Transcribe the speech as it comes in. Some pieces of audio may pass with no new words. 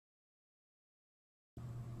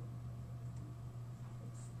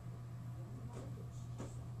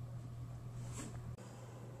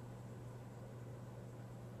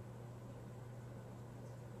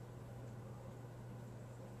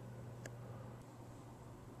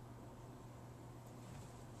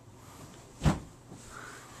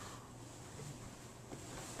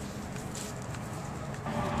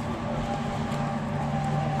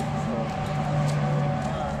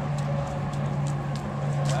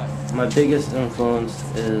My biggest influence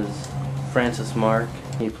is Francis Mark.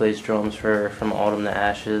 He plays drums for From Autumn to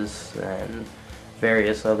Ashes and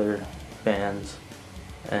various other bands,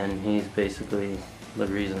 and he's basically the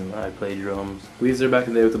reason I play drums. Weezer back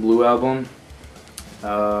in the day with the Blue Album,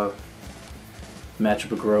 Matchup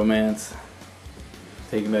of Romance,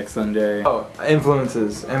 Taking Back Sunday. Oh,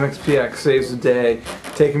 influences. MXPX, Saves the Day,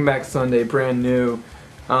 Taking Back Sunday, Brand New,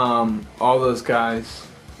 all those guys.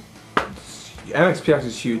 MXPX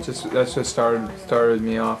is huge. That's just started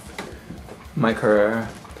me off my career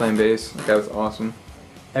playing bass. That was awesome.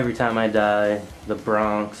 Every Time I Die, The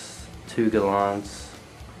Bronx, Two Gallants.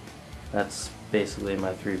 That's basically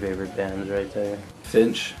my three favorite bands right there.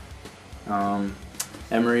 Finch,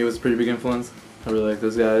 Emery was a pretty big influence. I really like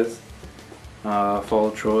those guys. Fall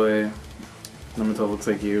of Troy, Number 12 Looks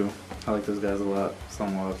Like You. I like those guys a lot. Saw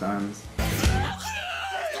them a lot of times.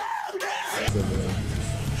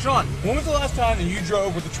 Sean, when was the last time that you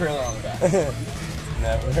drove with a trailer on the back?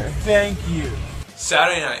 Never. Thank you.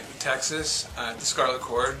 Saturday night, Texas, at the Scarlet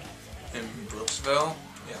Cord in Brooksville.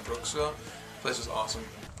 Yeah, Brooksville. The place was awesome.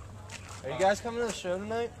 Are you guys coming to the show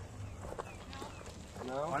tonight?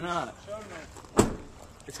 No? Why not? Show tonight.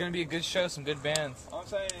 It's gonna be a good show, some good bands. All I'm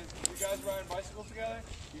saying is, you guys riding bicycles together,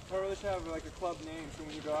 you totally should have like a club name so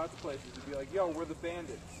when you go out to places, you'd be like, yo, we're the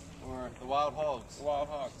Bandits. Or the Wild Hogs. The Wild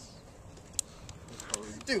Hogs.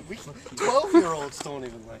 Dude, 12-year-olds don't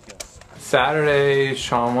even like us. Saturday,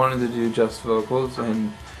 Sean wanted to do just vocals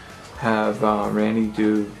and have Randy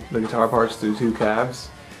do the guitar parts through two cabs,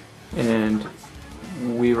 and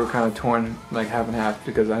we were kind of torn like half and half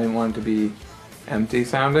because I didn't want it to be empty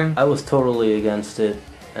sounding. I was totally against it,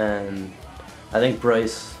 and I think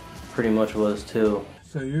Bryce pretty much was too.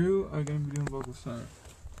 So you are going to be doing vocals tonight?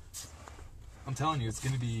 I'm telling you, it's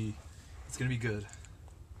gonna be good.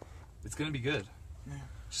 It's gonna be good. Yeah.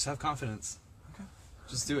 Just have confidence. Okay.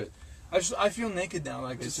 Just do it. I feel naked now.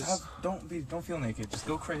 Like Don't feel naked. Just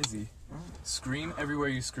go crazy. Alright. Scream everywhere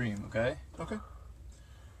you scream. Okay. Okay.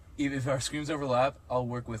 Even if our screams overlap, I'll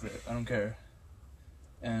work with it. I don't care.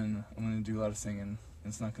 And I'm gonna do a lot of singing. And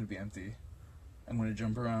it's not gonna be empty. I'm gonna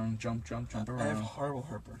jump around, jump around. I have horrible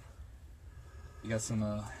heartburn. You got some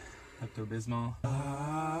Pepto-Bismol.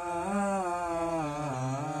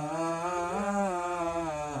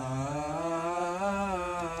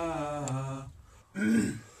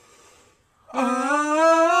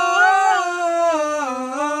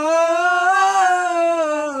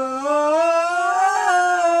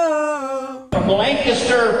 From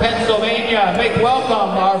Lancaster, Pennsylvania, make welcome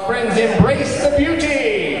our friends Embrace the Beauty.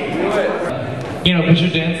 Do it. You know, put your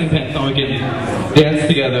dancing pants on, we can dance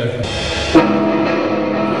together.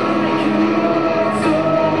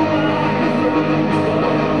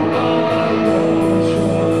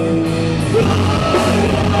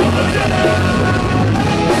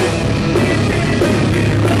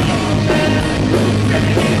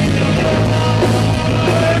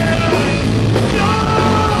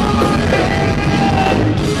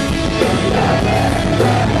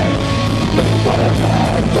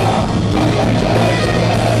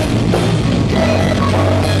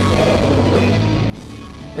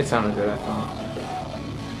 It sounded good, I thought.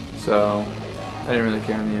 So, I didn't really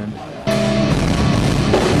care in the end.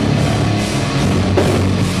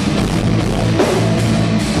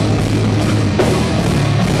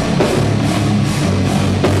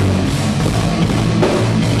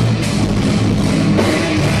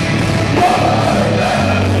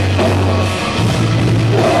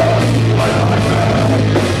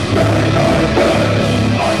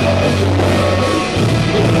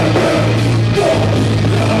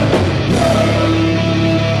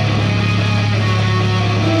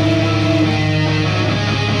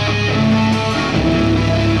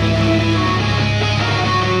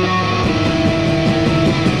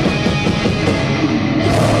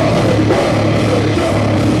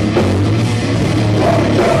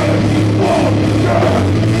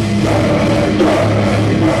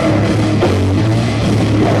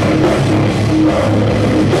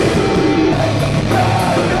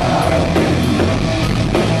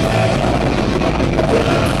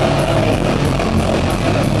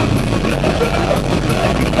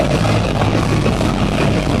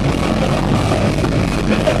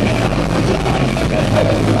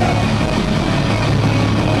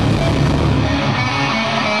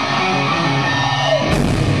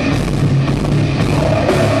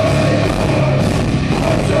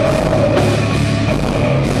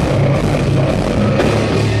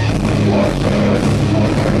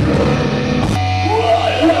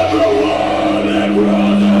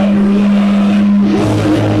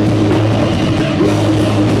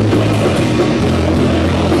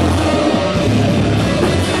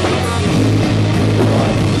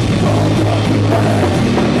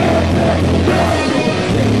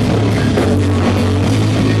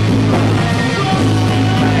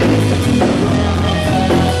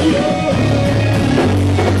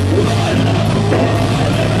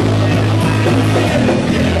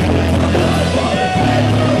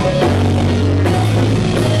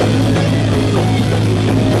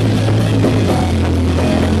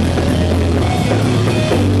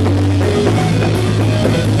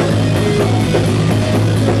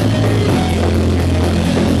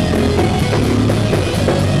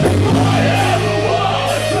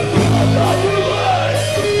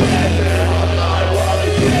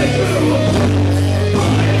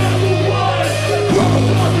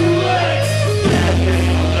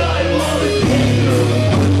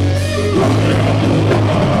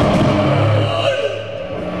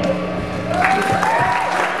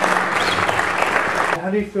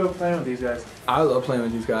 with these guys? I love playing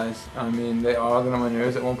with these guys. I mean, they all get on my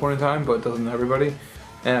nerves at one point in time, but it doesn't everybody.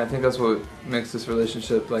 And I think that's what makes this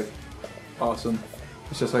relationship like awesome.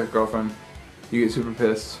 It's just like a girlfriend. You get super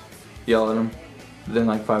pissed, yell at him, then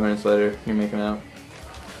like 5 minutes later, you're making out.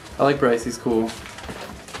 I like Bryce. He's cool.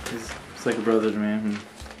 He's like a brother to me. And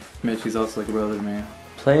Mitch, he's also like a brother to me.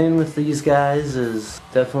 Playing with these guys is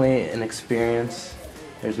definitely an experience.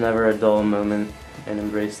 There's never a dull moment in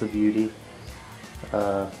Embrace the Beauty.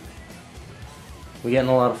 We get in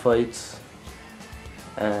a lot of fights,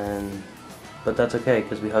 but that's okay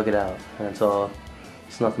because we hug it out, and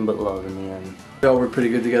it's nothing but love in the end. We all work pretty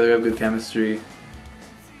good together. We have good chemistry.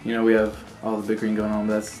 You know, we have all the bickering going on,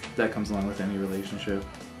 but that comes along with any relationship.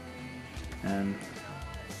 And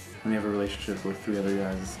when you have a relationship with 3 other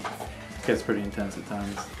guys, it gets pretty intense at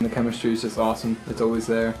times. And the chemistry is just awesome. It's always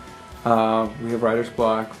there. We have writer's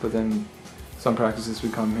block, but then some practices we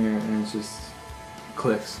come here and it just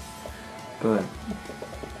clicks. But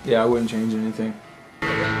yeah, I wouldn't change anything.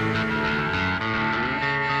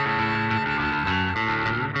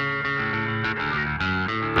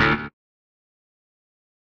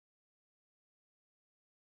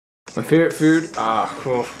 My favorite food? I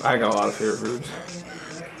got a lot of favorite foods.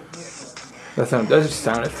 That just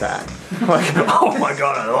sounded fat. Like, oh my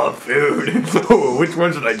god, I love food. Which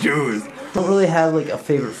one should I choose? I don't really have like a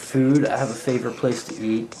favorite food. I have a favorite place to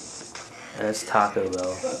eat, and it's Taco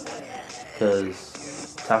Bell.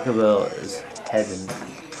 Because Taco Bell is heaven.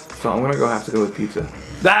 So I'm gonna have to go with pizza.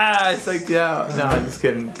 Ah, I psyched you out. No, I'm just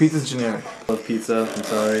kidding. Pizza's generic. I love pizza, I'm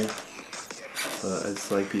sorry. But I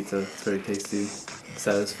just like pizza. It's very tasty.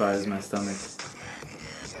 Satisfies my stomach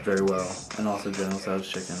very well. And also General Tso's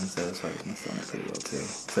chicken satisfies my stomach pretty well too.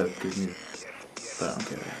 Except good meat. But I don't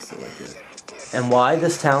care, I still like it. And why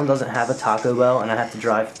this town doesn't have a Taco Bell and I have to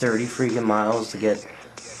drive 30 freaking miles to get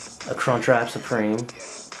a Crunchwrap Supreme?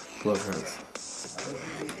 Love hurts.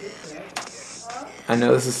 I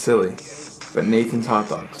know this is silly, but Nathan's hot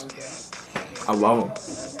dogs. I love them.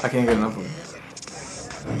 I can't get enough of them.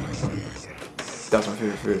 That's my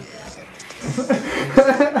favorite food.